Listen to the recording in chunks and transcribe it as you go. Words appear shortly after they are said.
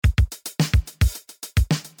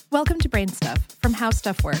Welcome to Brain Stuff from How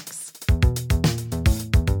Stuff Works.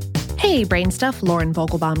 Hey, Brain Stuff, Lauren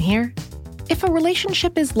Vogelbaum here. If a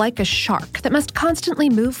relationship is like a shark that must constantly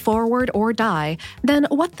move forward or die, then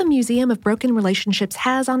what the Museum of Broken Relationships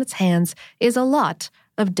has on its hands is a lot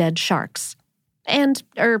of dead sharks. And,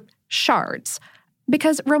 shards.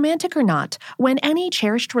 Because romantic or not, when any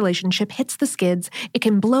cherished relationship hits the skids, it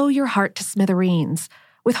can blow your heart to smithereens.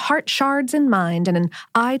 With heart shards in mind and an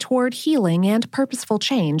eye toward healing and purposeful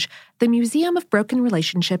change, the Museum of Broken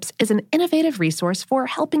Relationships is an innovative resource for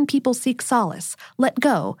helping people seek solace, let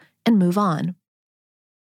go, and move on.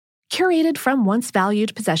 Curated from once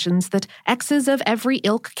valued possessions that exes of every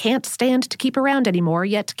ilk can't stand to keep around anymore,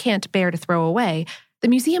 yet can't bear to throw away, the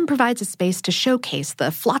museum provides a space to showcase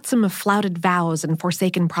the flotsam of flouted vows and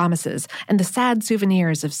forsaken promises and the sad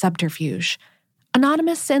souvenirs of subterfuge.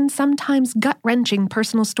 Anonymous and sometimes gut-wrenching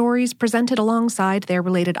personal stories presented alongside their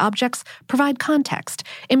related objects provide context,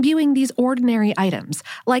 imbuing these ordinary items,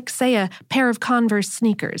 like, say, a pair of Converse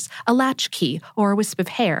sneakers, a latchkey, or a wisp of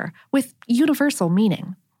hair, with universal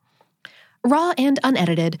meaning. Raw and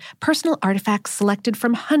unedited, personal artifacts selected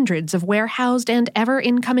from hundreds of warehoused and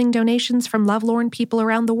ever-incoming donations from lovelorn people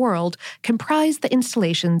around the world comprise the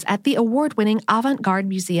installations at the award-winning Avant-Garde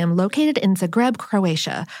Museum located in Zagreb,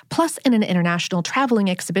 Croatia, plus in an international traveling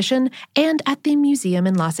exhibition, and at the museum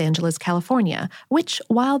in Los Angeles, California, which,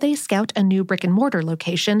 while they scout a new brick-and-mortar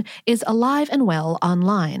location, is alive and well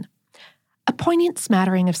online. A poignant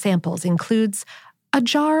smattering of samples includes a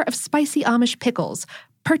jar of spicy Amish pickles,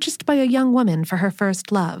 purchased by a young woman for her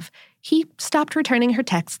first love. He stopped returning her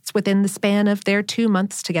texts within the span of their 2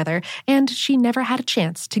 months together, and she never had a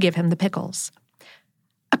chance to give him the pickles.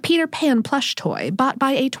 A Peter Pan plush toy bought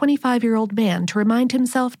by a 25-year-old man to remind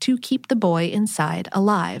himself to keep the boy inside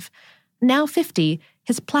alive. Now 50,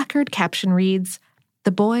 his placard caption reads,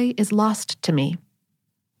 "The boy is lost to me."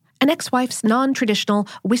 An ex-wife's non-traditional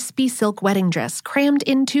wispy silk wedding dress crammed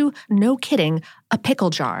into, no kidding, a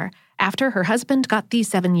pickle jar, after her husband got the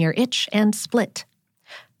 7-year itch and split.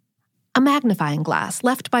 A magnifying glass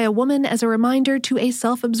left by a woman as a reminder to a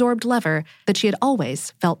self-absorbed lover that she had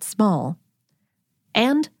always felt small.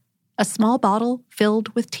 And a small bottle filled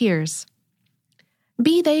with tears.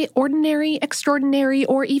 Be they ordinary, extraordinary,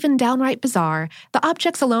 or even downright bizarre, the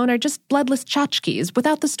objects alone are just bloodless tchotchkes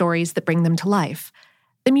without the stories that bring them to life.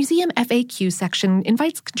 The museum FAQ section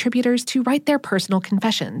invites contributors to write their personal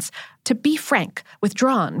confessions, to be frank,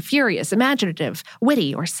 withdrawn, furious, imaginative,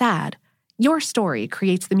 witty, or sad. Your story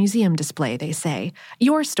creates the museum display, they say.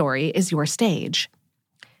 Your story is your stage.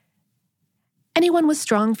 Anyone with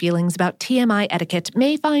strong feelings about TMI etiquette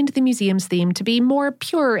may find the museum's theme to be more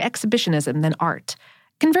pure exhibitionism than art.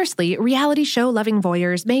 Conversely, reality show-loving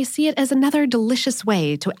voyeurs may see it as another delicious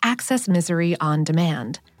way to access misery on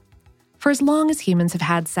demand. For as long as humans have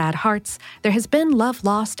had sad hearts, there has been love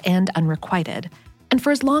lost and unrequited. And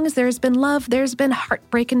for as long as there has been love, there's been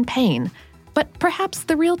heartbreak and pain. But perhaps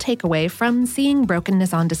the real takeaway from seeing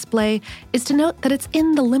brokenness on display is to note that it's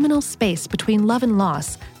in the liminal space between love and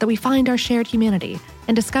loss that we find our shared humanity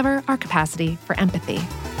and discover our capacity for empathy.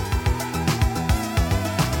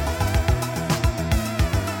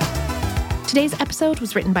 Today's episode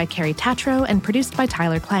was written by Carrie Tatro and produced by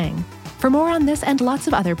Tyler Klang. For more on this and lots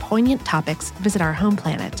of other poignant topics, visit our home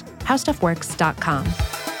planet, howstuffworks.com.